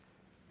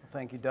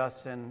Thank you,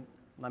 Dustin.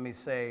 Let me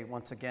say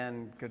once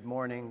again, good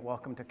morning.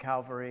 Welcome to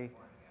Calvary.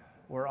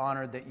 We're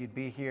honored that you'd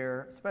be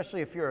here,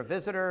 especially if you're a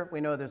visitor. We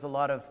know there's a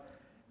lot of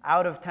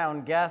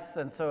out-of-town guests,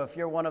 and so if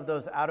you're one of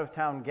those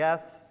out-of-town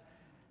guests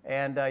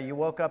and you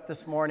woke up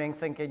this morning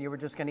thinking you were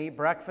just going to eat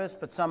breakfast,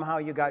 but somehow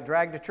you got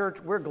dragged to church,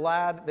 we're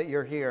glad that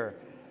you're here.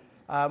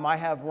 I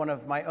have one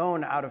of my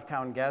own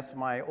out-of-town guests.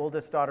 My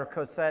oldest daughter,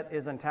 Cosette,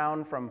 is in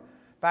town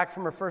back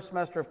from her first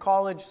semester of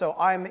college, so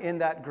I'm in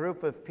that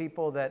group of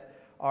people that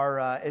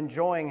are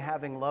enjoying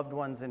having loved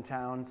ones in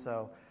town.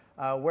 So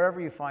wherever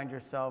you find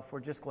yourself, we're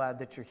just glad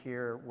that you're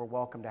here. We're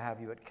welcome to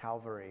have you at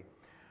Calvary.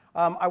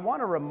 I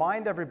want to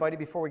remind everybody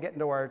before we get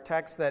into our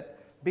text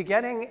that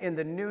beginning in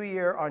the new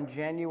year on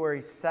January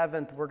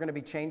 7th, we're going to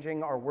be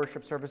changing our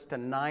worship service to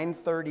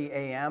 9:30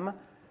 a.m.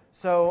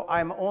 So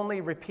I'm only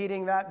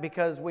repeating that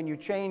because when you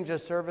change a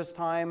service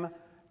time,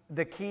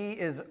 the key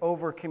is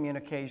over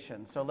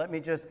communication. So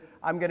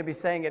I'm going to be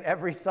saying it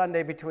every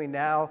Sunday between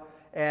now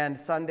and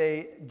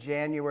Sunday,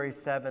 January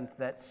 7th,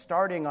 that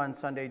starting on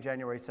Sunday,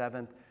 January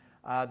 7th,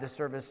 the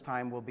service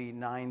time will be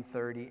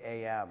 9:30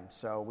 a.m.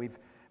 So we've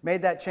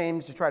made that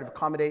change to try to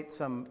accommodate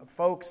some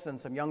folks and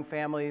some young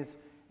families,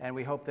 and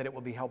we hope that it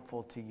will be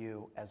helpful to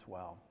you as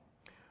well.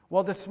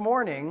 Well, this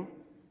morning,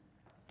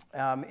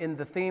 in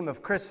the theme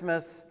of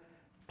Christmas,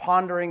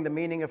 pondering the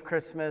meaning of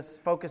Christmas,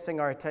 focusing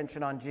our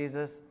attention on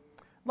Jesus,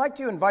 I'd like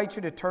to invite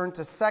you to turn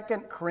to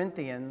 2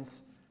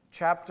 Corinthians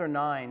chapter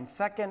 9.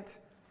 2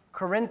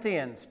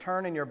 Corinthians,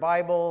 turn in your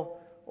Bible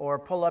or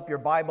pull up your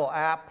Bible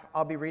app.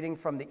 I'll be reading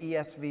from the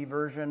ESV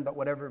version, but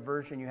whatever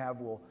version you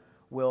have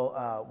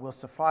will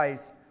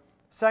suffice.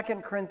 2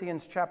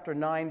 Corinthians chapter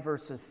 9,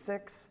 verses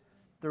 6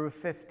 through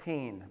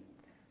 15.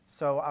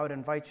 So I would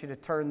invite you to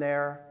turn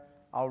there.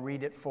 I'll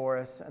read it for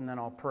us, and then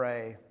I'll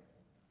pray.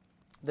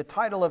 The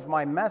title of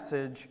my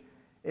message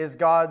is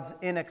God's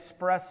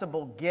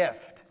Inexpressible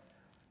Gift.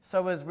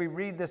 So as we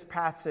read this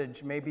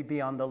passage, maybe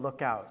be on the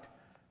lookout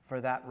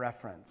for that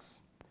reference.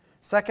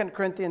 2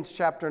 Corinthians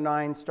chapter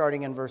 9,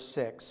 starting in verse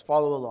 6.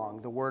 Follow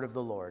along, the word of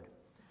the Lord.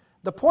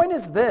 The point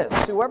is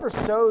this: whoever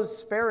sows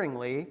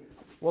sparingly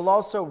will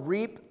also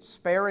reap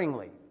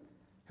sparingly.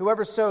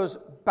 Whoever sows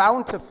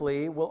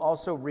bountifully will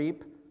also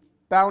reap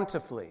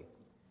bountifully.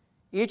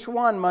 Each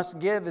one must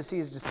give as he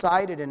has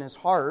decided in his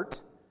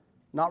heart,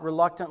 not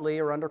reluctantly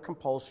or under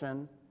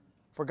compulsion,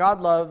 for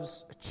God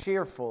loves a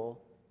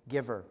cheerful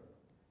giver.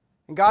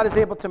 And God is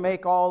able to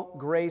make all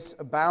grace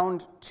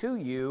abound to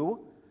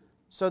you,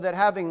 so that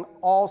having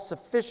all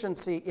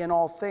sufficiency in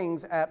all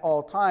things at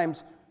all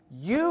times,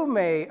 you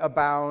may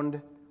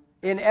abound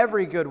in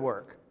every good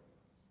work.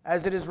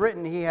 As it is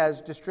written, he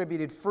has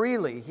distributed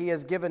freely, he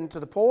has given to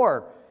the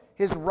poor,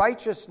 his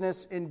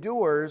righteousness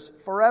endures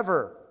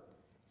forever.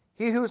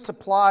 He who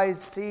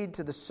supplies seed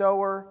to the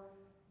sower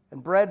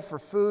and bread for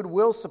food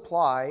will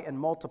supply and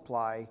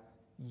multiply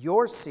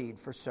your seed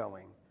for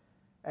sowing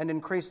and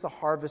increase the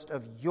harvest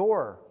of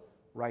your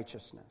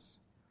righteousness.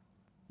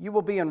 You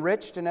will be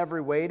enriched in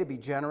every way to be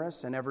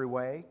generous in every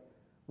way,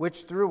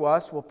 which through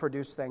us will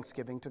produce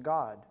thanksgiving to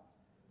God.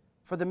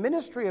 For the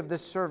ministry of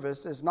this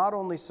service is not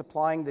only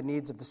supplying the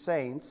needs of the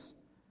saints,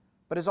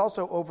 but is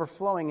also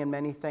overflowing in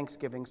many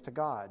thanksgivings to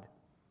God.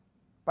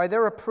 By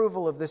their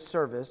approval of this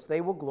service,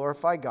 they will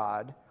glorify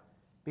God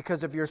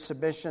because of your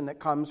submission that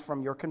comes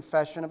from your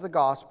confession of the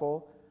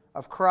gospel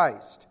of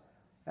Christ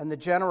and the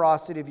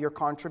generosity of your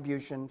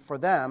contribution for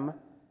them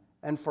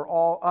and for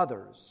all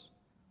others,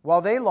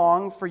 while they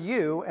long for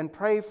you and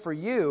pray for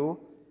you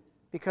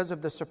because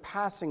of the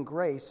surpassing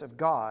grace of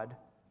God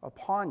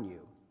upon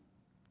you.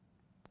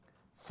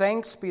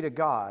 Thanks be to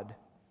God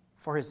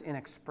for his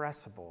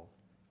inexpressible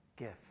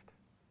gift.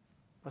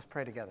 Let's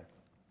pray together.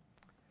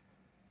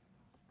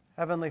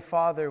 Heavenly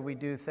Father, we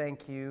do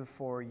thank you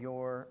for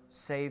your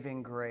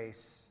saving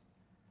grace,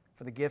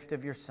 for the gift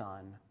of your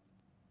Son,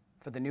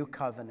 for the new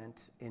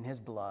covenant in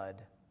his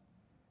blood.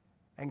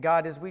 And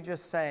God, as we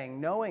just sang,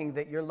 knowing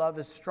that your love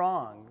is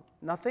strong,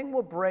 nothing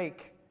will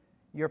break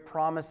your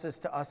promises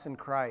to us in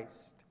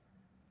Christ.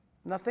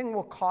 Nothing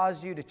will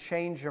cause you to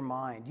change your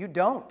mind. You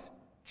don't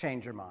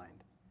change your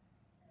mind.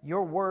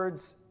 Your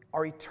words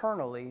are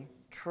eternally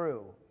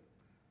true.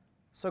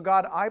 So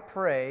God, I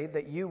pray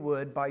that you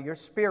would, by your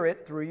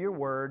Spirit, through your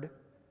word,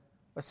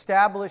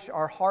 establish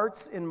our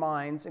hearts and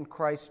minds in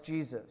Christ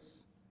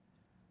Jesus.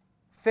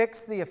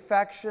 Fix the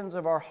affections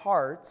of our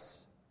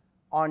hearts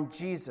on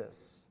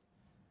Jesus.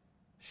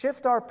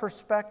 Shift our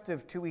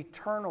perspective to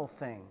eternal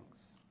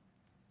things.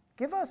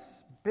 Give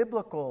us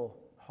biblical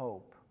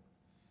hope.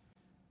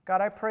 God,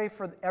 I pray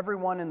for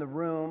everyone in the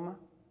room.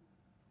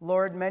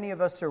 Lord, many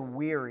of us are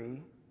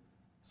weary,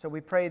 so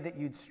we pray that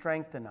you'd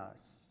strengthen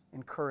us,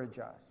 encourage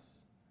us.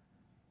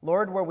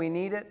 Lord, where we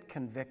need it,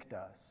 convict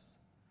us.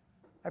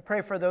 I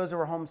pray for those who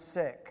are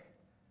homesick.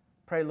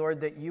 Pray,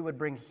 Lord, that you would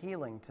bring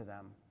healing to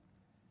them.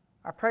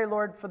 I pray,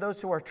 Lord, for those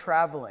who are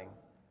traveling.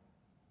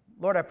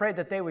 Lord, I pray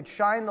that they would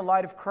shine the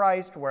light of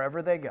Christ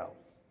wherever they go.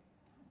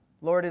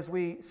 Lord, as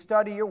we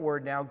study your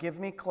word now, give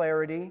me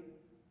clarity.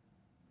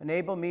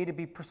 Enable me to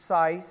be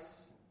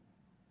precise.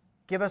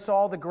 Give us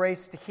all the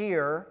grace to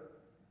hear,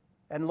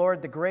 and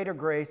Lord, the greater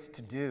grace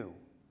to do.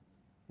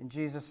 In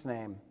Jesus'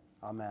 name,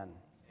 amen.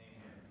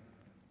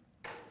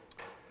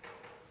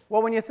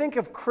 Well, when you think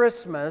of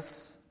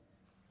Christmas,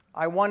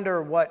 I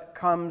wonder what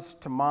comes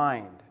to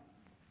mind.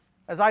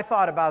 As I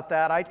thought about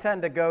that, I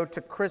tend to go to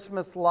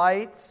Christmas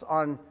lights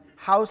on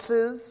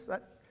houses.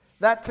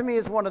 That to me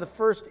is one of the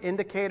first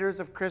indicators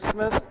of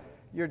Christmas.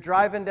 You're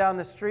driving down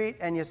the street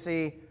and you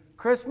see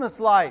Christmas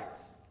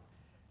lights.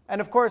 And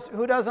of course,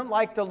 who doesn't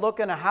like to look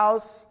in a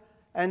house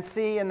and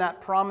see in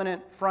that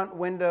prominent front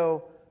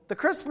window the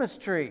Christmas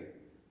tree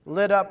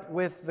lit up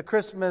with the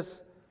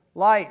Christmas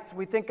lights?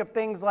 We think of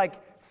things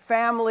like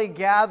family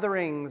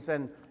gatherings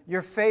and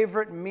your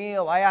favorite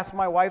meal. I asked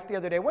my wife the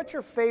other day, what's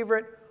your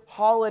favorite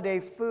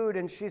holiday food?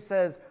 And she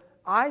says,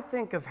 I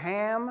think of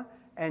ham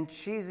and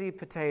cheesy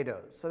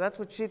potatoes. So that's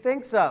what she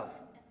thinks of.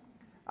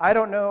 I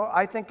don't know.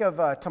 I think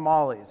of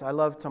tamales. I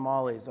love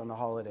tamales on the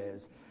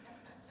holidays.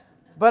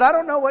 But I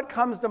don't know what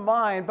comes to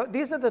mind, but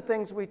these are the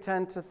things we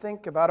tend to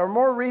think about. Or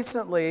more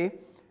recently,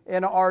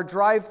 in our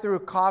drive-through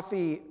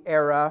coffee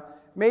era,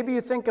 maybe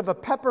you think of a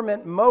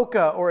peppermint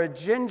mocha or a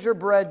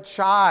gingerbread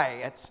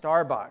chai at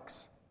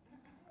Starbucks.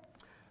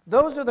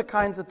 Those are the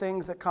kinds of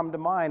things that come to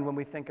mind when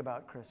we think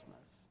about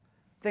Christmas,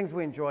 things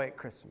we enjoy at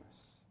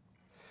Christmas.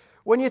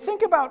 When you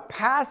think about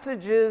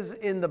passages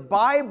in the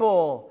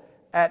Bible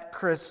at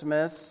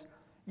Christmas,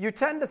 you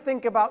tend to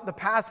think about the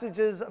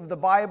passages of the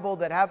Bible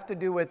that have to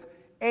do with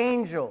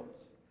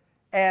angels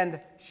and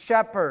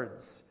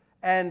shepherds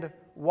and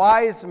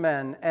wise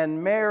men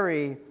and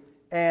Mary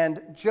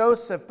and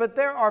Joseph. But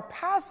there are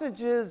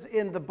passages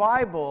in the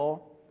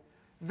Bible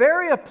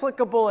very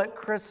applicable at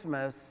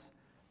Christmas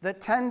that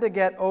tend to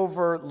get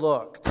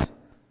overlooked.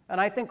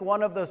 And I think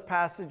one of those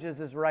passages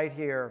is right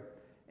here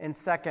in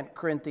 2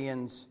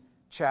 Corinthians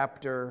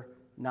chapter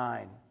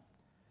 9.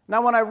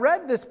 Now, when I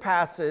read this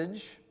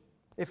passage,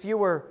 if you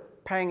were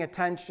paying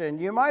attention,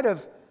 you might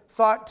have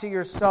thought to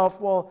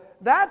yourself, well,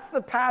 that's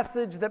the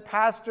passage that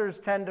pastors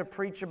tend to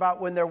preach about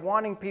when they're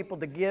wanting people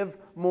to give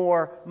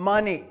more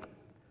money,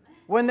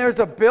 when there's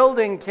a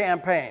building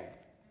campaign.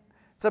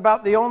 It's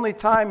about the only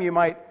time you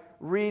might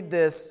read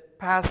this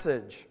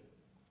passage.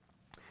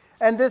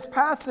 And this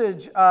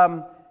passage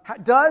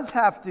does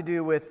have to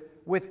do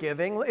with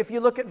giving. If you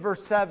look at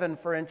verse 7,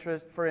 for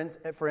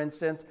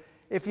instance,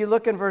 if you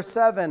look in verse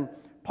 7,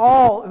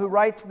 Paul, who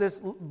writes this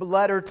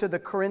letter to the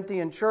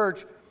Corinthian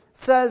church,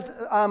 says,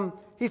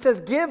 he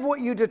says, give what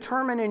you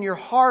determine in your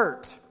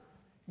heart.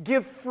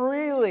 Give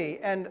freely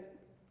and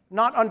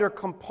not under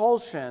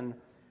compulsion,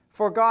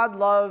 for God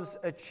loves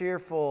a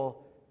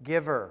cheerful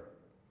giver.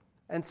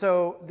 And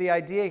so the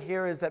idea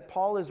here is that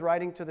Paul is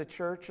writing to the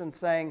church and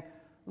saying,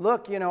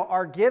 look,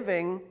 our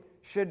giving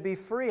should be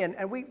free. And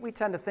we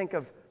tend to think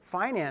of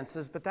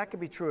finances, but that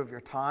could be true of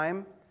your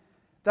time.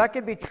 That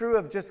could be true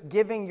of just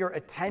giving your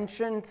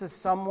attention to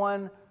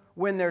someone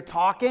when they're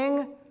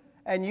talking,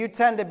 and you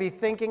tend to be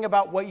thinking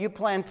about what you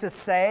plan to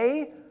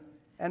say.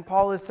 And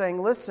Paul is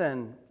saying,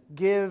 listen,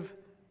 give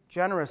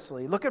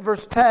generously. Look at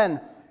verse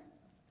 10.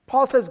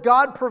 Paul says,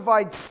 God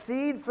provides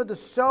seed for the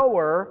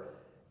sower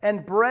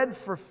and bread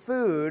for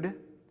food.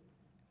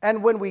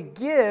 And when we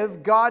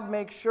give, God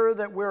makes sure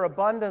that we're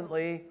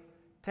abundantly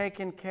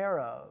taken care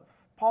of.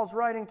 Paul's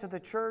writing to the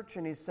church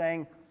and he's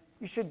saying,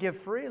 you should give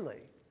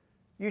freely.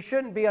 You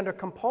shouldn't be under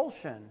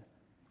compulsion.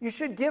 You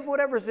should give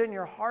whatever's in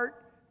your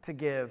heart to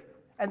give.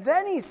 And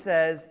then he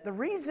says, the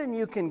reason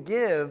you can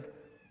give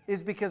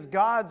is because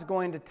God's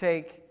going to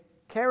take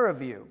care of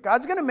you.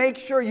 God's going to make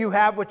sure you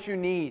have what you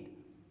need.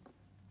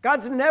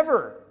 God's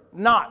never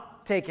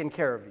not taken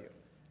care of you.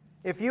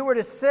 If you were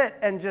to sit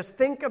and just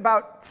think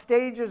about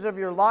stages of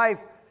your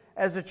life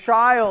as a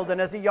child and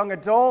as a young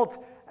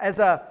adult, as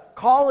a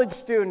college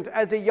student,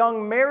 as a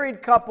young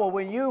married couple,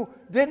 when you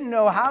didn't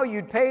know how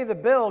you'd pay the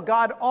bill,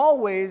 God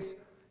always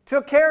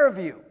took care of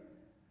you.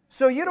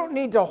 So you don't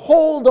need to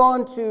hold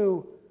on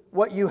to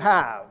what you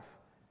have.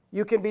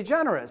 You can be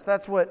generous.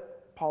 That's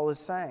what Paul is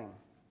saying.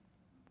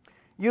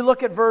 You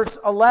look at verse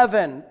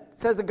 11. It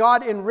says that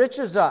God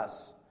enriches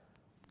us.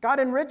 God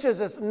enriches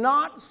us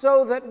not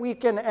so that we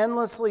can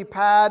endlessly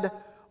pad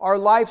our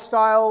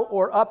lifestyle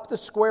or up the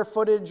square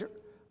footage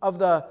of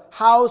the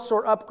house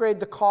or upgrade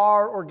the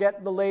car or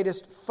get the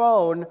latest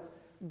phone.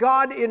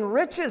 God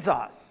enriches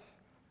us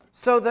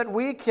so that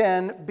we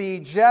can be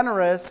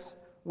generous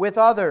with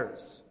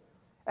others.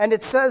 And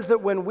it says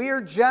that when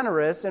we're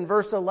generous, in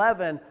verse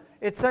 11,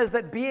 it says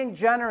that being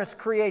generous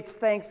creates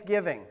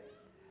thanksgiving.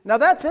 Now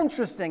that's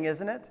interesting,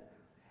 isn't it?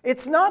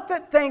 It's not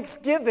that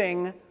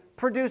thanksgiving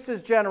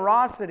produces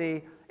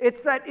generosity.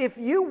 It's that if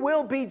you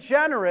will be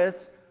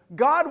generous,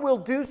 God will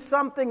do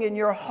something in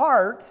your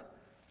heart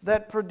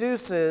that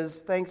produces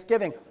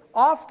thanksgiving.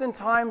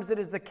 Oftentimes it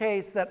is the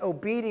case that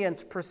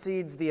obedience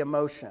precedes the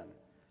emotion.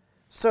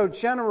 So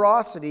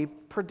generosity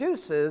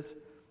produces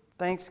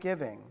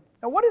thanksgiving.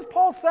 Now what is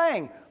Paul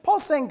saying?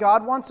 Paul's saying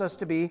God wants us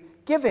to be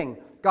giving.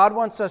 God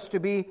wants us to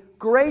be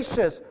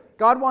gracious.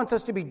 God wants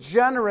us to be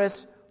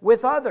generous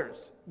with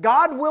others.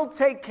 God will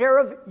take care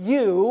of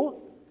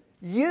you.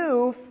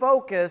 You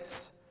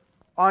focus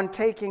on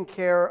taking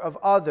care of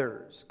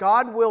others.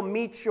 God will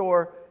meet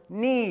your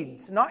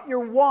needs, not your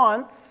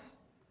wants,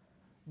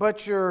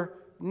 but your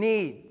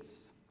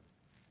needs.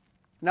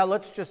 Now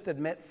let's just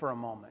admit for a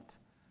moment,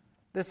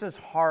 this is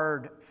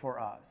hard for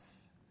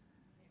us.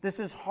 This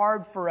is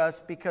hard for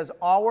us because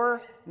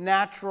our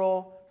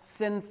natural,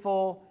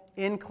 sinful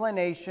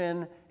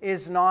inclination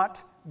is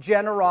not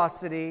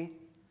generosity,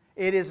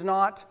 it is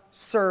not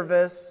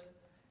service,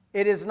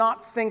 it is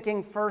not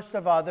thinking first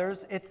of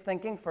others, it's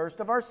thinking first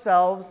of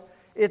ourselves.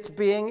 It's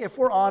being, if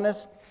we're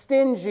honest,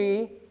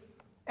 stingy,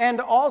 and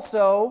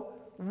also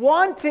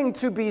wanting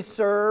to be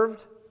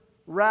served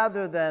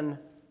rather than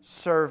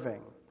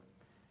serving.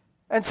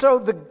 And so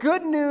the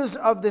good news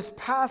of this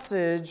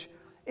passage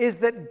is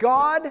that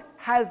God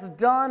has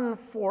done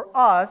for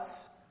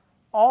us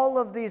all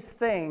of these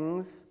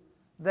things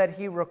that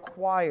He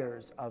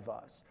requires of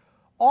us.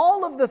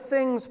 All of the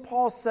things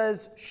Paul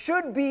says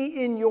should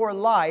be in your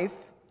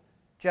life,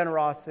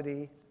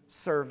 generosity,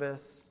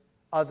 service,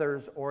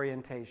 others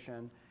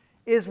orientation,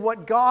 is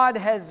what God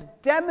has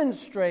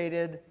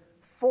demonstrated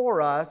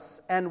for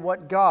us and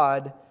what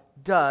God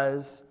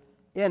does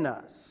in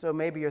us. So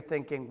maybe you're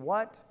thinking,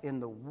 what in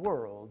the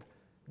world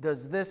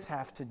does this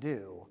have to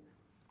do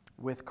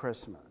with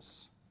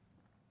Christmas?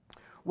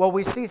 Well,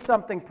 we see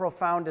something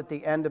profound at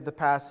the end of the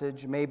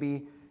passage.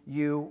 Maybe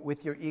you,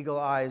 with your eagle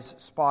eyes,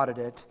 spotted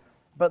it.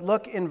 But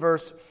look in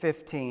verse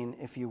 15,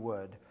 if you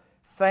would.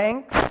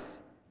 Thanks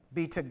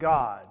be to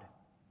God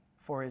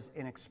for His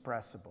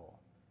inexpressible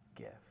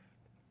gift.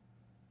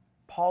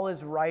 Paul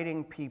is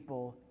writing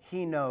people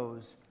he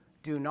knows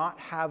do not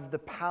have the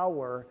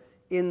power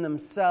in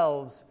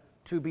themselves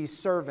to be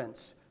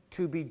servants,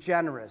 to be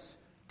generous,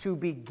 to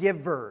be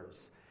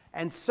givers.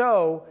 And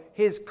so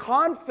his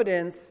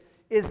confidence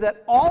is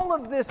that all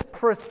of this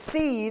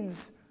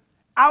proceeds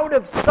out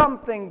of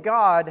something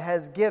God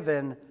has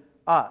given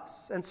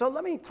us. And so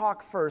let me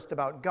talk first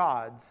about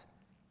God's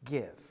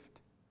gift.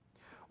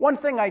 One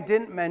thing I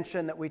didn't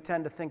mention that we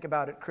tend to think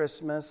about at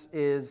Christmas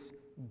is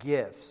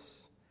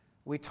gifts.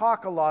 We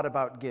talk a lot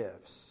about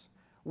gifts.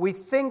 We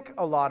think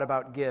a lot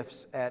about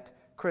gifts at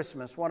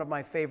Christmas. One of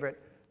my favorite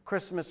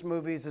Christmas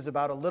movies is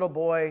about a little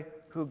boy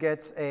who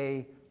gets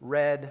a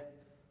red,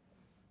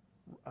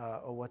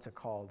 what's it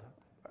called?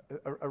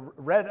 A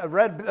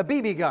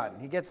BB gun.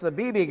 He gets the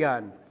BB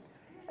gun.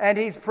 And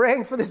he's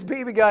praying for this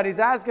BB gun. He's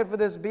asking for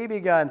this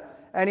BB gun.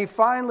 And he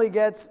finally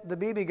gets the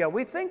BB gun.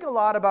 We think a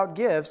lot about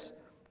gifts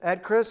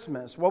at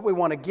Christmas. What we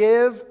want to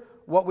give,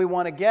 what we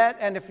want to get,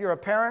 and if you're a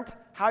parent,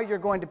 how you're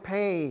going to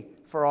pay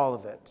for all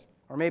of it.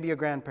 Or maybe a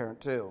grandparent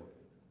too.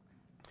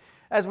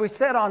 As we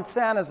sit on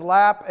Santa's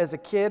lap as a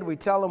kid, we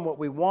tell him what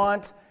we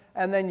want,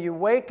 and then you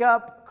wake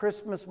up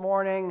Christmas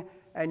morning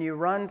and you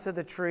run to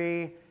the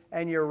tree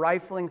and you're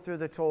rifling through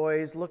the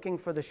toys, looking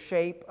for the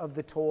shape of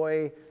the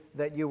toy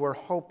that you were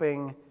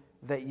hoping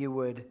that you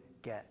would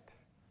get.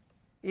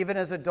 Even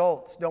as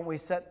adults, don't we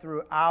sit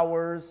through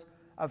hours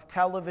of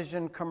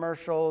television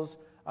commercials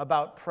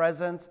about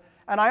presents?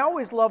 And I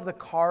always love the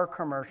car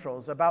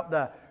commercials about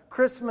the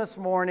Christmas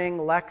morning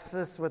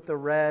Lexus with the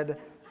red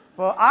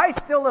bow. I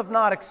still have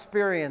not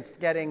experienced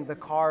getting the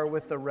car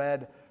with the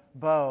red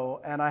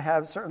bow, and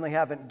I certainly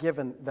haven't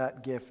given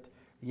that gift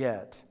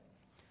yet.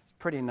 It's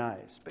pretty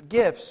nice. But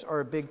gifts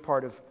are a big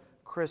part of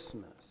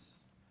Christmas.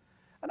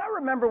 And I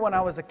remember when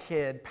I was a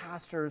kid,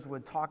 pastors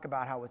would talk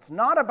about how it's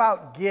not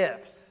about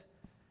gifts,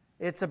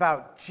 it's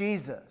about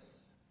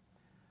Jesus.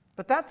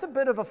 But that's a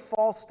bit of a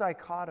false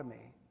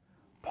dichotomy.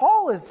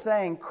 Paul is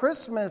saying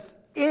Christmas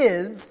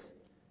is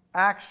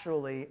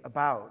actually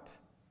about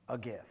a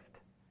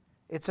gift.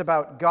 It's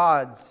about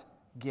God's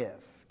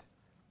gift.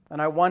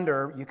 And I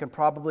wonder, you can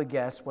probably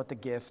guess what the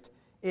gift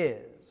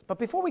is. But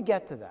before we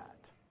get to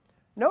that,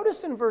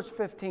 notice in verse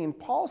 15,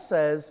 Paul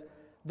says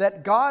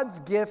that God's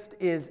gift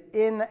is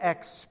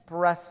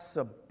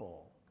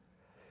inexpressible.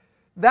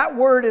 That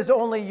word is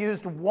only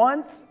used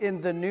once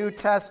in the New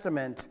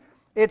Testament.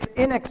 It's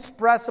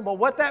inexpressible.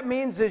 What that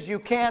means is you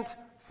can't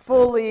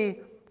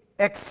fully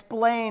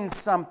explain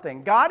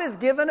something. God has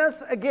given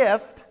us a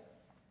gift,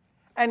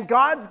 and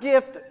God's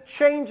gift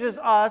changes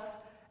us,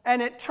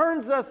 and it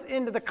turns us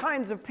into the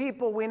kinds of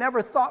people we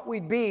never thought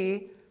we'd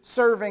be,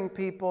 serving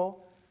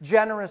people,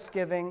 generous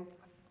giving,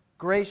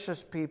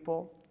 gracious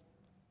people.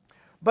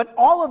 But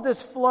all of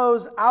this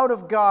flows out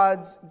of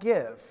God's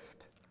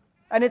gift.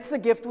 And it's the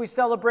gift we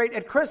celebrate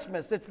at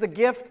Christmas. It's the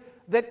gift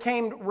that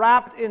came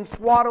wrapped in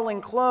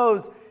swaddling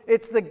clothes.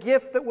 It's the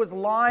gift that was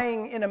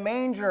lying in a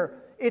manger.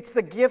 It's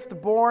the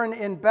gift born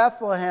in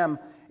Bethlehem.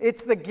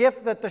 It's the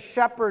gift that the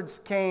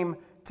shepherds came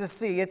to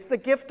see. It's the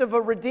gift of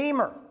a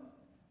Redeemer.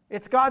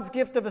 It's God's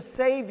gift of a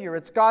Savior.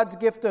 It's God's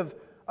gift of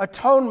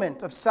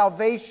atonement, of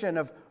salvation,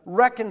 of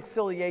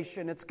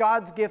reconciliation. It's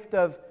God's gift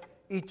of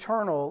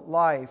eternal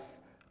life.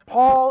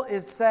 Paul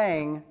is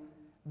saying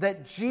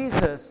that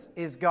Jesus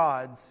is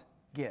God's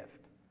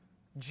gift.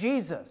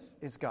 Jesus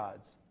is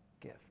God's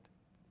gift.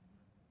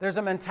 There's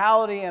a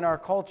mentality in our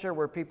culture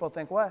where people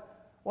think, what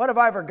have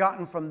I ever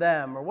gotten from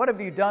them? Or what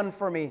have you done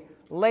for me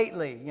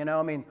lately?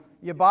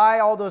 You buy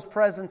all those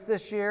presents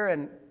this year,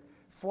 and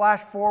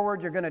flash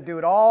forward, you're going to do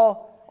it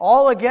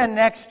all again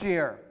next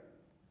year.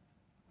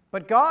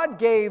 But God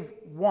gave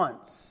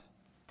once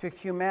to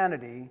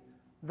humanity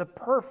the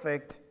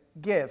perfect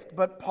gift.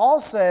 But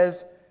Paul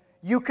says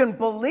you can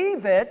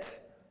believe it,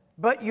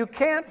 but you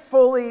can't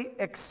fully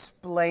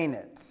explain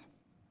it.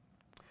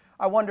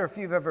 I wonder if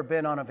you've ever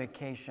been on a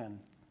vacation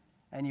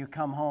and you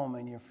come home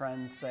and your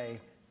friends say,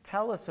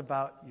 "Tell us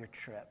about your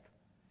trip."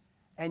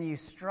 And you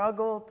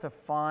struggle to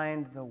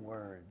find the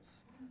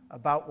words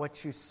about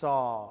what you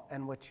saw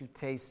and what you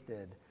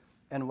tasted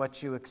and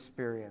what you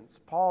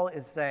experienced. Paul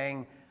is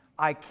saying,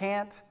 I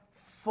can't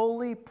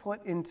fully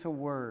put into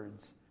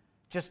words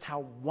just how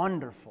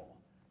wonderful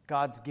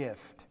God's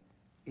gift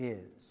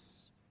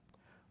is.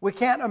 We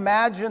can't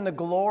imagine the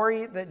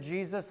glory that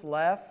Jesus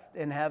left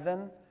in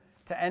heaven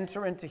to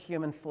enter into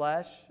human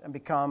flesh and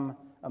become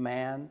a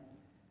man.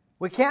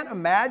 We can't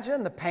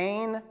imagine the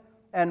pain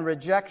and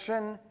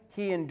rejection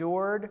he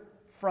endured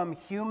from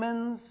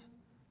humans,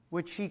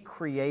 which he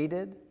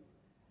created.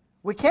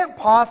 We can't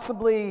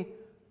possibly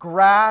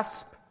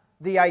grasp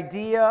the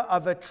idea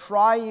of a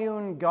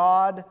triune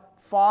God,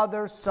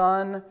 Father,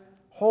 Son,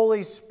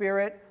 Holy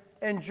Spirit,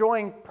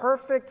 enjoying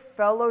perfect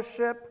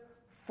fellowship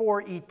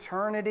for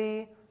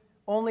eternity,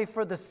 only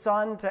for the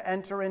Son to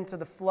enter into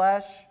the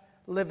flesh,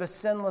 live a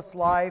sinless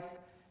life,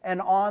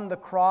 and on the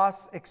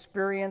cross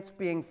experience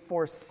being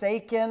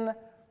forsaken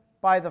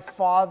by the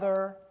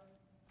Father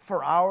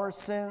for our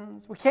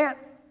sins. We can't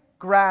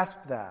grasp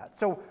that.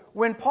 So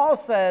when Paul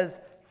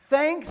says,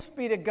 thanks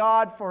be to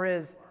God for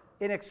his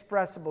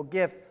inexpressible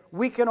gift,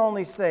 we can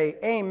only say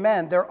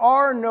amen. There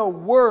are no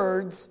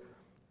words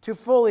to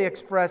fully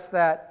express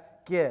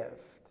that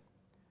gift.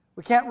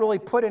 We can't really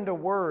put into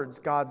words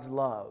God's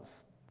love.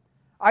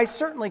 I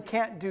certainly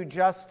can't do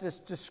justice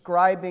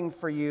describing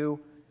for you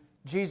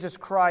Jesus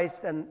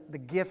Christ and the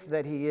gift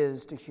that he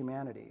is to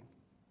humanity.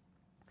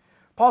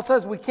 Paul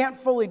says we can't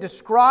fully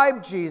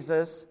describe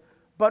Jesus,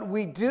 but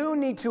we do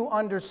need to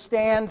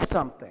understand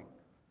something.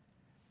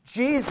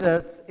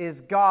 Jesus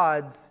is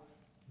God's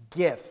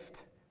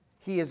gift.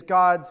 He is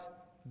God's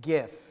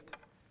gift.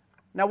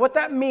 Now, what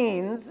that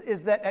means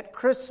is that at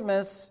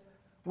Christmas,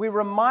 we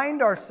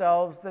remind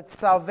ourselves that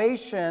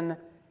salvation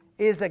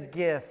is a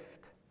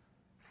gift.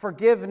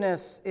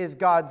 Forgiveness is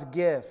God's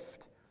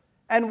gift.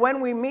 And when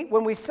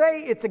we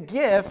say it's a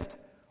gift,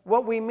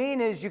 what we mean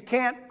is you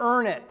can't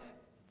earn it.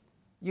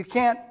 You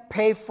can't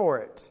pay for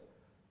it.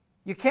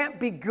 You can't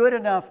be good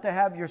enough to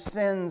have your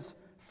sins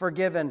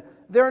forgiven.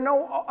 There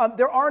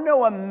are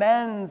no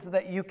amends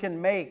that you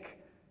can make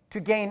to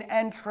gain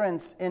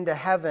entrance into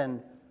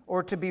heaven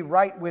or to be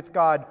right with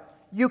God.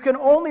 You can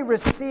only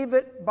receive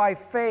it by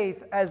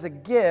faith as a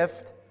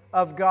gift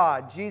of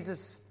God.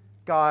 Jesus,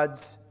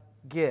 God's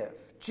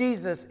gift.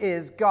 Jesus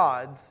is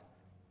God's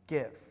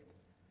gift.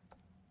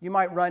 You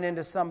might run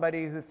into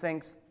somebody who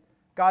thinks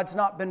God's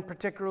not been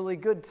particularly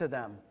good to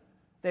them.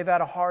 They've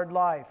had a hard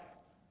life.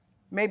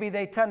 Maybe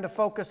they tend to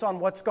focus on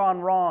what's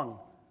gone wrong,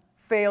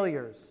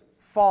 failures,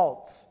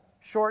 faults,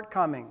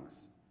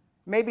 shortcomings.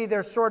 Maybe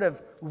they're sort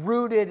of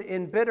rooted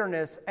in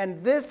bitterness. And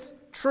this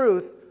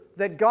truth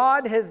that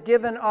God has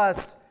given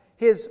us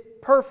his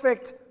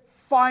perfect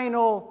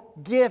final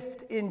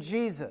gift in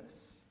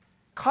Jesus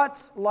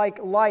cuts like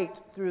light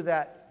through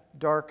that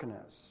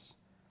darkness.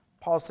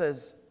 Paul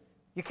says,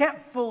 you can't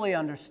fully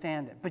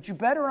understand it, but you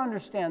better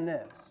understand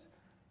this.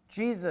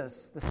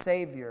 Jesus, the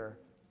Savior,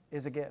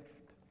 is a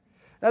gift.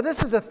 Now,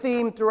 this is a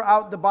theme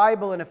throughout the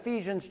Bible. In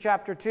Ephesians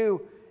chapter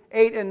 2,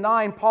 8 and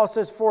 9, Paul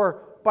says,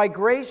 for by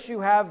grace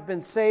you have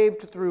been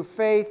saved through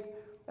faith,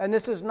 and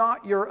this is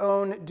not your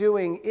own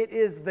doing. It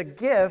is the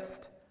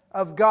gift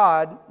of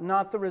God,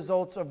 not the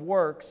results of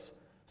works,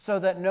 so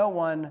that no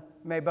one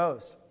may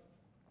boast.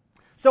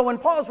 So when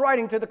Paul's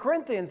writing to the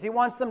Corinthians, he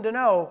wants them to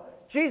know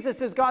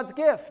Jesus is God's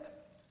gift.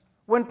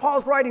 When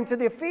Paul's writing to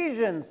the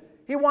Ephesians,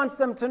 he wants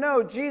them to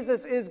know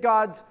Jesus is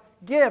God's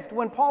gift.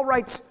 When Paul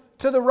writes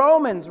to the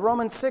Romans,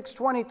 Romans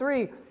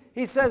 6:23,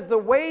 he says, the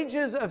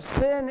wages of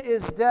sin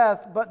is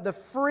death, but the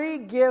free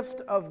gift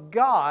of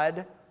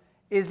God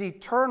is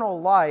eternal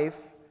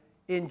life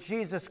in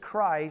Jesus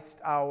Christ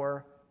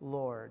our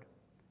Lord.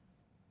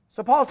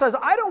 So Paul says,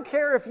 I don't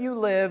care if you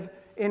live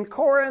in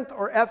Corinth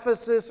or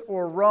Ephesus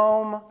or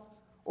Rome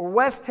or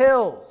West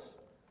Hills.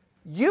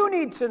 You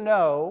need to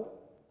know,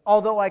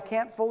 although I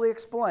can't fully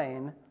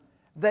explain,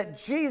 that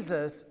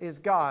Jesus is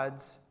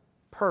God's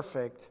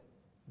perfect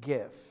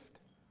gift.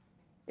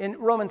 In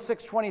Romans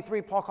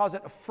 6:23, Paul calls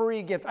it a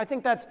free gift. I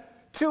think that's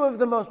two of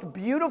the most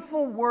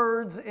beautiful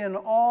words in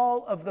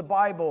all of the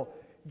Bible.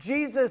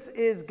 Jesus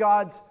is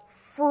God's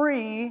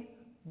free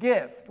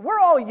gift. We're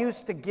all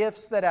used to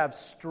gifts that have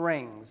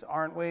strings,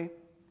 aren't we?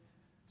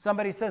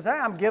 Somebody says, hey,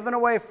 I'm giving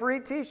away free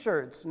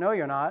t-shirts. No,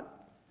 you're not.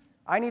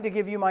 I need to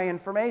give you my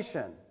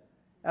information.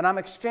 And I'm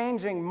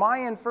exchanging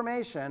my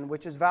information,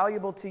 which is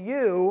valuable to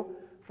you,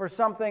 for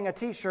something, a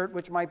t-shirt,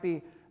 which might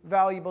be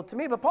valuable to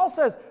me. But Paul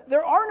says,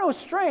 there are no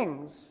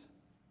strings.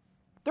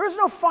 There's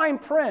no fine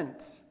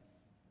print.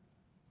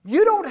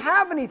 You don't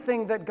have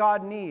anything that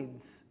God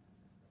needs.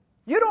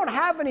 You don't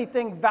have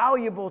anything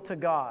valuable to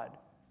God.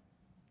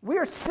 We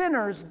are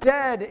sinners,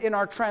 dead in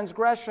our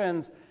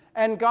transgressions,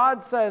 and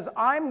God says,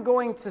 I'm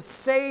going to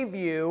save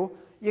you.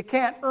 You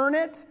can't earn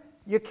it.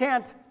 You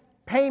can't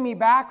pay me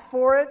back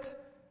for it.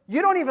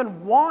 You don't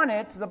even want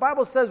it. The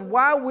Bible says,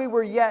 while we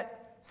were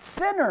yet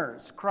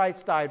sinners,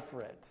 Christ died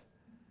for it.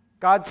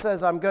 God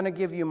says, I'm going to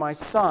give you my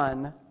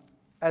Son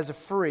as a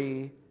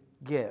free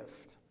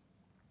gift.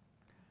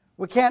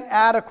 We can't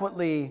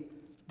adequately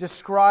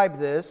describe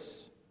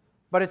this,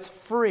 but it's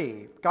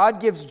free. God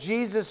gives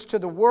Jesus to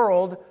the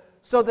world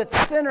so that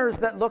sinners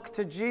that look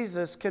to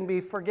Jesus can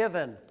be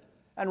forgiven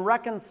and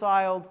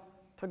reconciled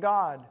to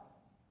God.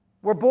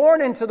 We're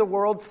born into the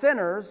world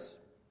sinners,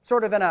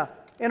 sort of in a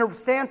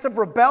stance of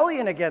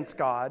rebellion against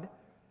God.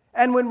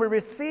 And when we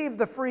receive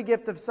the free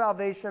gift of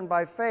salvation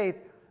by faith,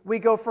 we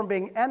go from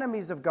being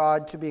enemies of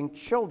God to being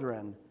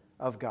children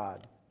of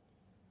God.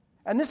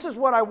 And this is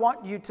what I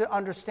want you to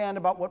understand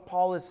about what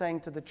Paul is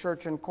saying to the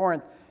church in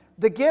Corinth.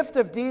 The gift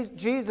of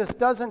Jesus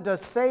doesn't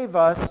just save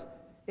us,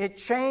 it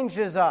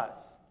changes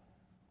us.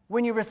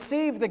 When you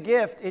receive the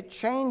gift, it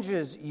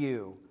changes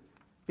you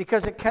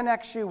because it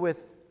connects you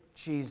with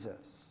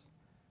Jesus.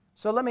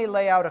 So let me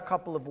lay out a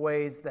couple of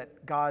ways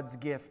that God's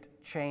gift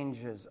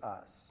changes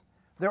us.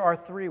 There are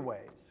 3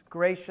 ways: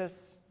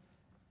 gracious,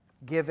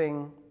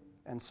 giving,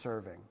 and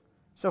serving.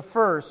 So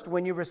first,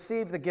 when you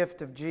receive the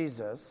gift of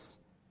Jesus,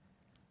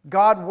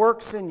 God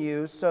works in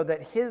you so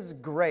that His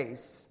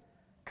grace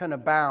can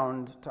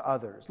abound to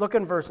others. Look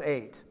in verse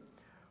 8.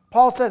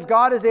 Paul says,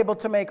 God is able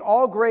to make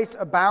all grace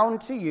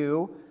abound to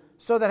you,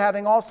 so that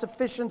having all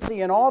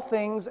sufficiency in all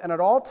things and at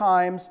all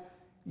times,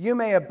 you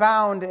may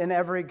abound in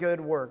every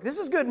good work. This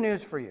is good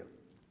news for you.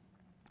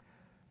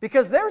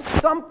 Because there's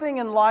something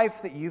in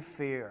life that you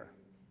fear.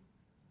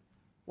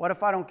 What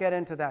if I don't get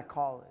into that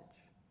college?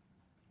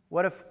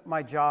 What if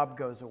my job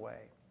goes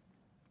away?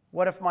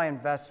 What if my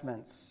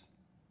investments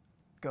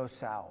go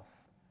south?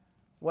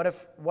 What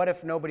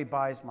if nobody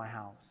buys my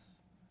house?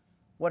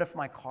 What if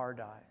my car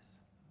dies?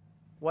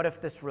 What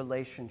if this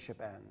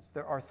relationship ends?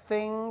 There are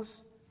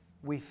things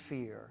we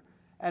fear.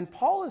 And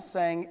Paul is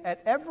saying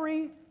at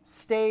every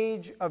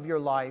stage of your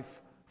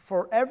life,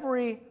 for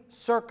every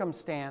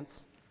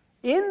circumstance,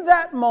 in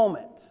that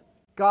moment,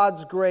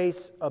 God's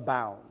grace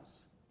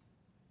abounds.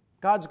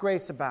 God's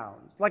grace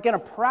abounds. Like in a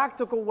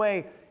practical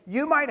way,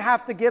 you might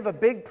have to give a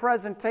big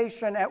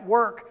presentation at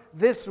work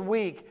this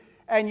week,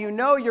 and you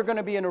know you're going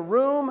to be in a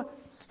room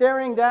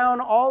staring down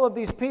all of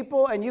these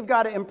people, and you've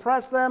got to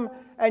impress them,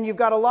 and you've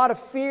got a lot of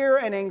fear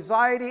and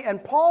anxiety.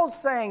 And Paul's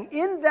saying,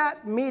 in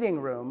that meeting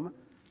room,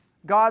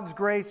 God's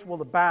grace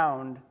will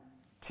abound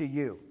to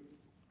you.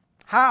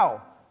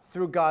 How?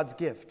 Through God's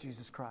gift,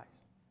 Jesus Christ.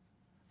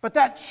 But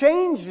that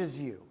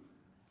changes you.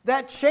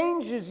 That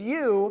changes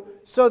you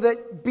so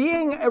that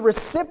being a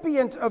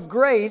recipient of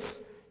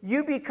grace,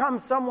 you become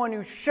someone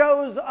who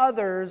shows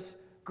others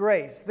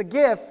grace. The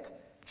gift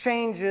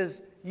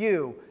changes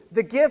you.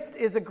 The gift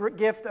is a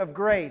gift of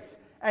grace,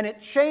 and it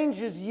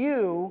changes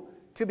you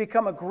to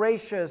become a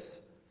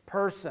gracious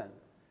person.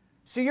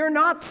 So you're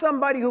not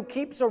somebody who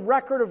keeps a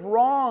record of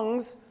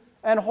wrongs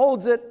and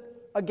holds it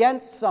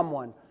against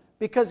someone,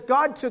 because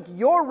God took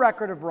your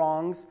record of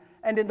wrongs,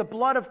 and in the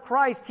blood of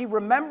Christ, He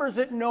remembers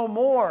it no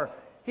more.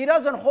 He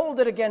doesn't hold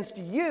it against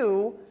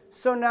you,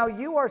 so now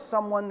you are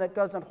someone that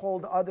doesn't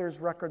hold others'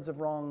 records of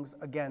wrongs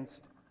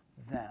against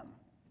them.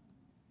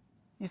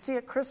 You see,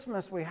 at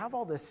Christmas, we have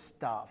all this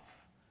stuff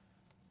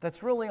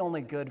that's really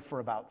only good for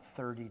about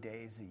 30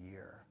 days a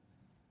year.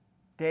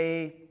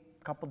 A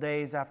couple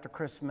days after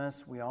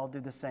Christmas, we all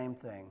do the same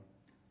thing.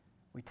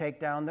 We take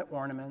down the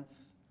ornaments,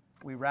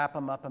 we wrap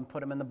them up and put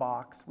them in the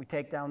box. We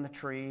take down the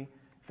tree.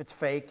 If it's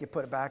fake, you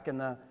put it back in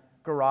the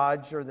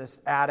garage or this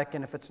attic,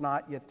 and if it's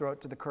not, you throw it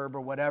to the curb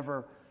or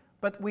whatever.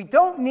 But we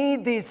don't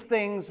need these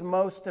things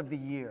most of the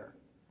year.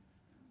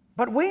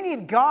 But we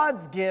need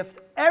God's gift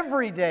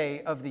every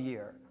day of the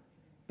year,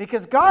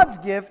 because God's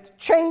gift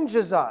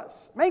changes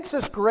us, makes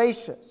us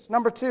gracious.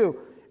 Number 2,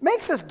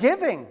 makes us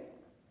giving.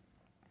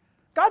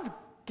 God's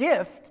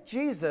gift,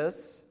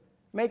 Jesus,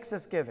 makes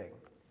us giving.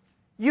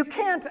 You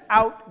can't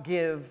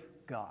outgive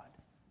God.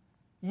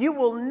 You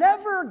will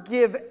never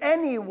give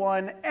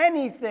anyone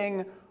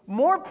anything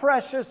more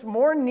precious,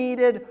 more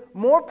needed,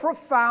 more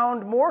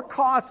profound, more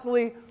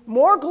costly,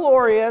 more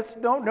glorious.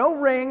 No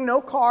ring,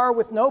 no car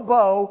with no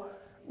bow.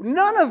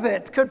 None of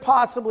it could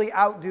possibly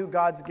outdo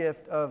God's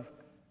gift of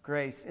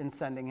grace in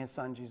sending His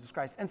Son, Jesus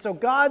Christ. And so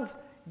God's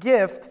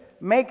gift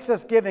makes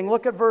us giving.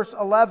 Look at verse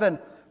 11.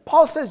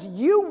 Paul says,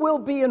 you will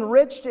be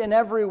enriched in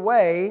every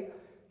way,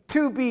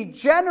 to be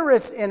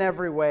generous in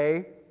every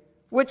way,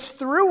 which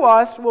through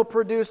us will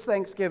produce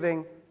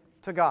thanksgiving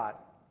to God.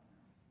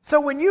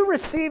 So when you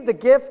receive the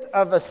gift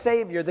of a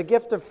Savior, the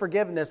gift of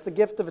forgiveness, the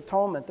gift of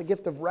atonement, the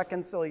gift of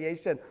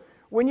reconciliation,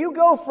 when you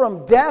go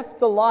from death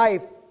to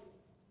life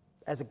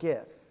as a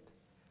gift,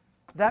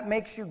 that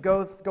makes you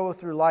go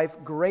through life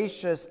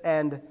gracious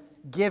and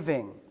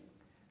giving.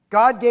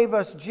 God gave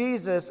us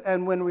Jesus,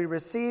 and when we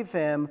receive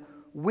Him,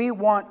 we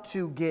want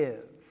to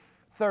give.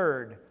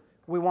 Third,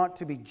 we want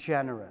to be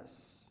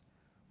generous.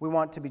 we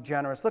want to be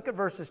generous. Look at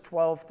verses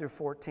 12 through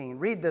 14.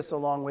 Read this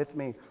along with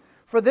me.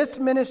 For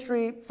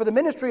the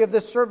ministry of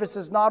this service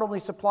is not only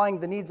supplying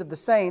the needs of the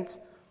saints,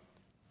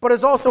 but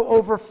is also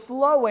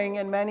overflowing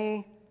in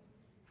many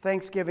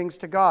thanksgivings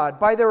to God.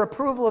 By their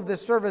approval of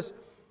this service,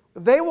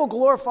 they will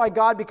glorify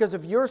God because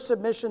of your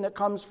submission that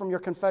comes from your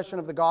confession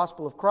of the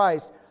gospel of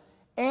Christ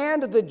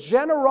and the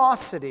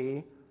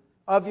generosity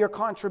of your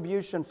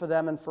contribution for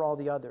them and for all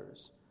the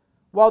others,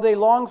 while they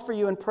long for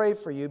you and pray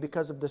for you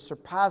because of the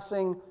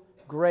surpassing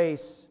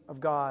grace of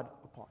God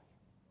upon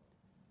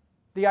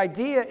you. The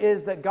idea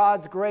is that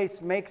God's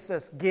grace makes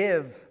us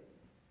give.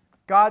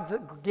 God's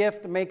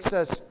gift makes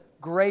us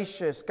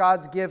gracious.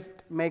 God's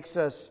gift makes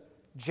us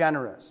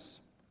generous.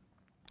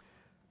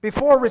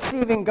 Before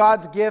receiving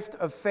God's gift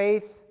of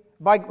faith,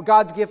 by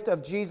God's gift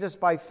of Jesus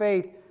by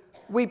faith,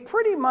 we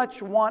pretty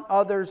much want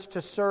others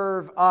to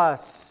serve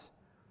us.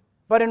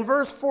 But in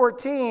verse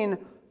 14,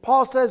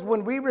 Paul says,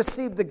 when we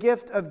receive the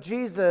gift of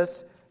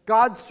Jesus,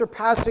 God's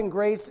surpassing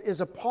grace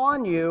is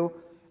upon you,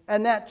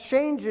 and that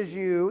changes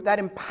you, that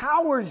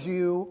empowers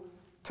you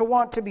to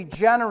want to be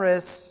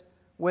generous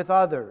with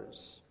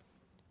others.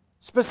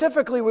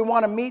 Specifically, we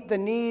want to meet the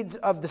needs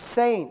of the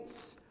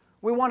saints.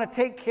 We want to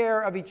take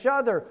care of each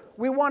other.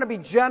 We want to be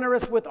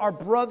generous with our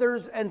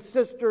brothers and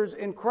sisters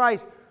in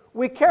Christ.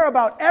 We care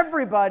about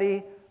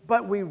everybody,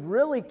 but we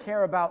really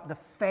care about the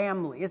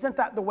family. Isn't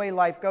that the way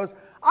life goes?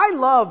 I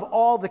love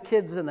all the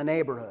kids in the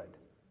neighborhood,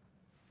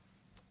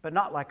 but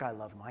not like I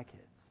love my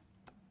kids.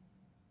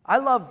 I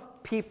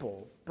love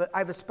people, but I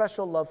have a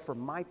special love for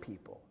my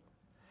people.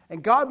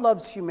 And God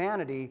loves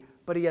humanity,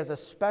 but He has a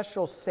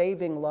special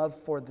saving love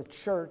for the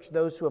church,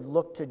 those who have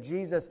looked to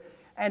Jesus.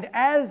 And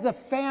as the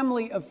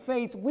family of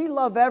faith, we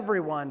love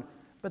everyone,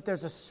 but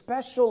there's a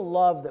special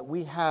love that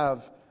we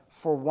have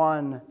for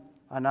one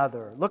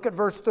another. Look at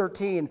verse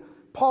 13.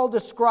 Paul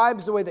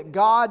describes the way that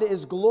God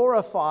is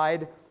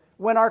glorified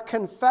when our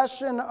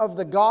confession of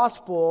the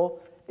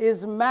gospel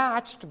is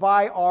matched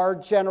by our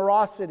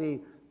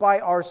generosity, by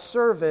our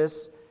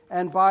service,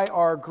 and by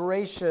our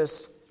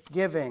gracious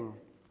giving.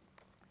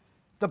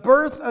 The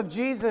birth of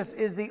Jesus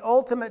is the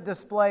ultimate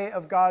display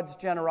of God's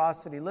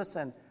generosity.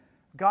 Listen,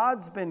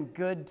 God's been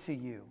good to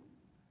you.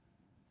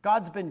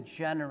 God's been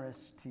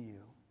generous to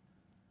you.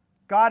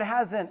 God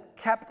hasn't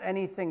kept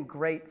anything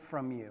great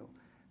from you.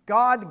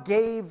 God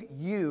gave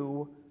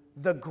you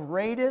the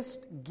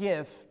greatest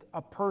gift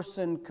a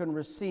person can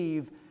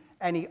receive,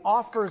 and He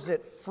offers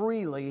it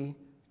freely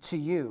to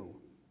you.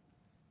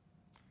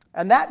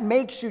 And that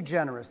makes you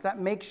generous. That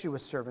makes you a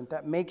servant.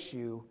 That makes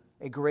you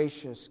a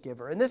gracious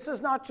giver. And this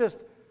is not just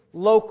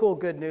local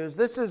good news.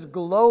 This is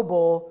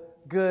global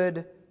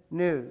good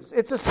news.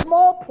 It's a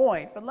small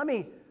point, but let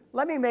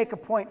me make a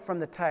point from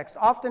the text.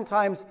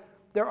 Oftentimes,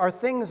 there are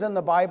things in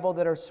the Bible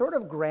that are sort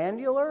of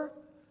granular,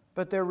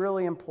 but they're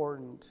really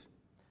important.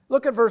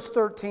 Look at verse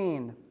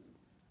 13.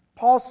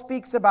 Paul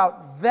speaks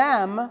about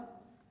them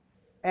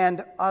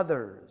and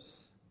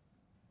others.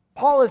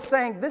 Paul is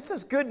saying, this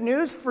is good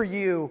news for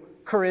you,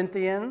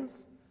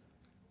 Corinthians,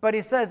 but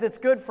he says it's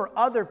good for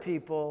other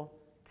people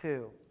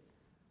too.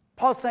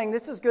 Paul's saying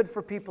this is good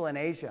for people in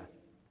Asia.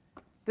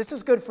 This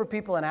is good for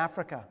people in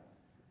Africa.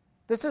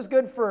 This is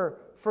good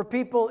for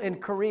people in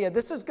Korea.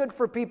 This is good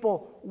for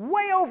people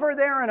way over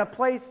there in a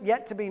place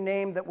yet to be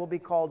named that will be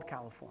called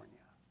California.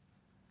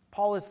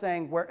 Paul is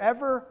saying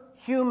wherever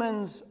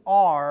humans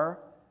are,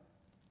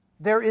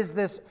 there is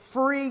this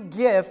free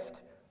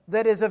gift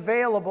that is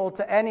available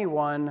to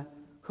anyone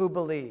who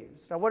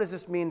believes. Now, what does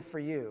this mean for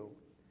you?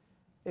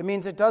 It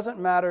means it doesn't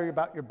matter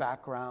about your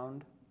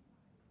background.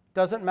 It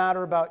doesn't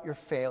matter about your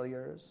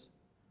failures.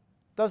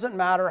 It doesn't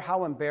matter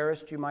how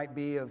embarrassed you might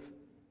be of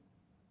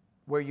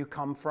where you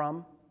come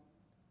from.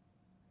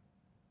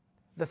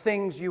 The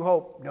things you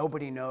hope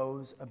nobody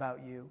knows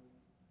about you.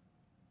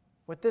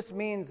 What this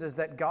means is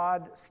that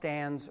God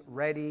stands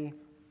ready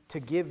to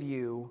give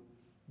you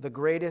the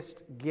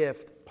greatest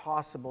gift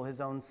possible, His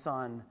own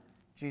Son,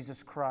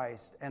 Jesus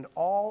Christ, and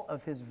all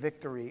of His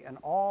victory and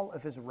all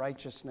of His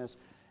righteousness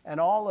and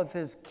all of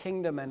His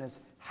kingdom and His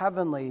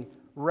heavenly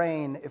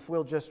reign if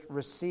we'll just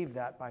receive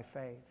that by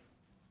faith.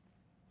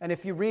 And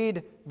if you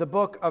read the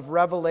book of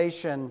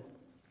Revelation,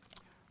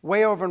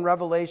 way over in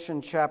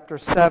Revelation chapter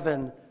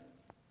 7,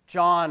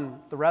 John,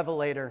 the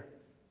Revelator,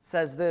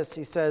 says this.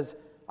 He says,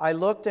 I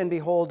looked and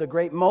behold a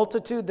great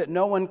multitude that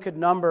no one could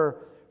number,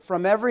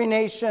 from every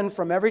nation,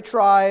 from every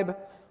tribe,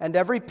 and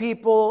every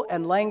people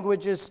and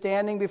languages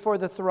standing before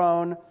the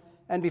throne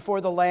and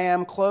before the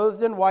Lamb,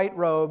 clothed in white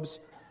robes,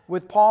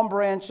 with palm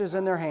branches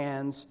in their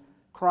hands,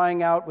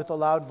 crying out with a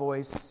loud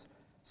voice,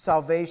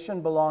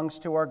 salvation belongs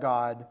to our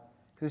God,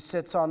 who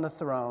sits on the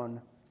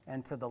throne,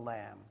 and to the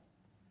Lamb.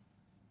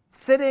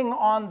 Sitting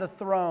on the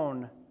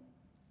throne,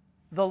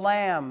 the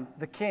Lamb,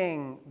 the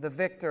King, the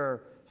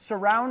victor,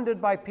 surrounded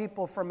by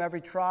people from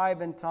every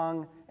tribe and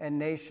tongue and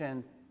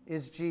nation,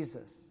 is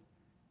Jesus,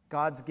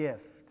 God's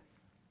gift,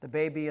 the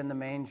baby in the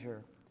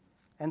manger.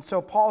 And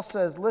so Paul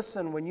says,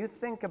 listen, when you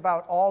think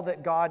about all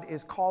that God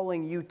is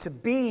calling you to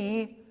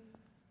be,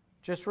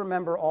 just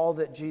remember all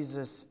that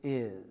Jesus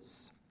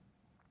is.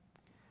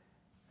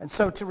 And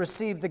so to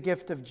receive the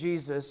gift of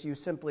Jesus, you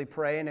simply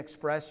pray and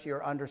express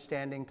your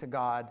understanding to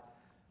God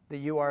that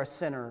you are a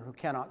sinner who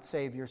cannot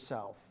save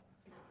yourself,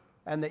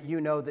 and that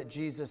you know that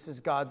Jesus is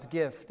God's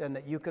gift and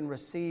that you can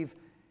receive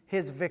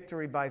his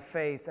victory by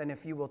faith. And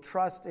if you will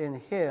trust in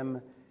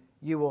him,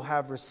 you will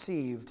have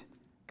received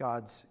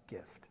God's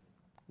gift.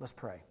 Let's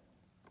pray.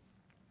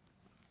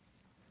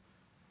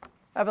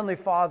 Heavenly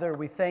Father,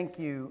 we thank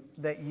you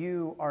that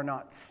you are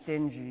not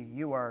stingy,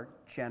 you are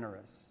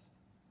generous.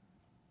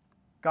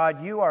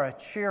 God, you are a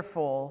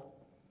cheerful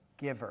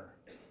giver.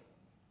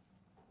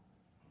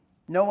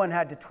 No one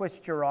had to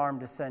twist your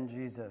arm to send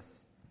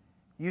Jesus.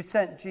 You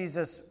sent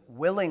Jesus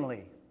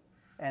willingly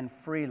and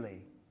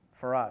freely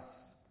for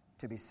us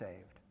to be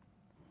saved.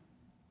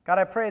 God,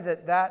 I pray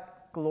that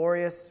that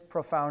glorious,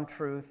 profound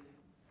truth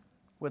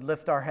would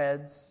lift our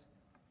heads,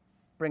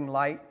 bring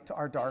light to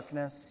our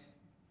darkness,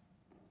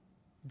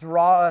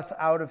 draw us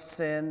out of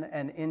sin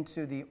and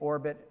into the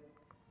orbit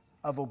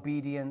of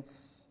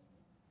obedience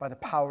by the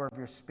power of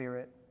your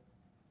Spirit.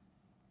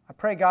 I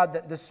pray, God,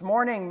 that this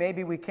morning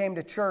maybe we came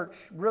to church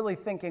really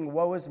thinking,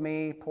 woe is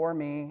me, poor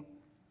me,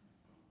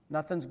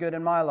 nothing's good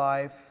in my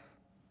life.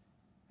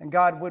 And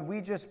God, would we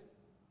just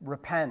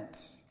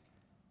repent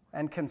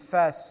and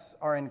confess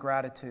our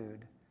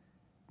ingratitude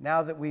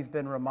now that we've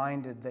been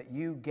reminded that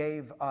you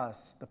gave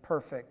us the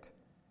perfect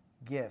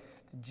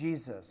gift,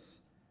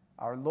 Jesus,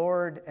 our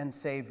Lord and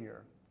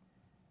Savior.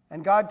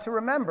 And God, to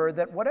remember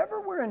that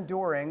whatever we're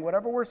enduring,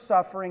 whatever we're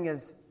suffering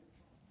is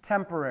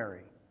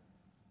temporary,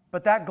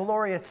 but that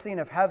glorious scene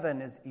of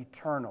heaven is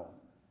eternal.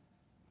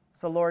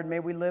 So, Lord, may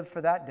we live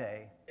for that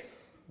day,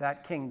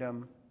 that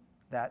kingdom,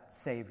 that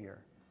Savior,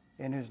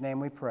 in whose name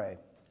we pray.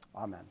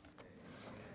 Amen.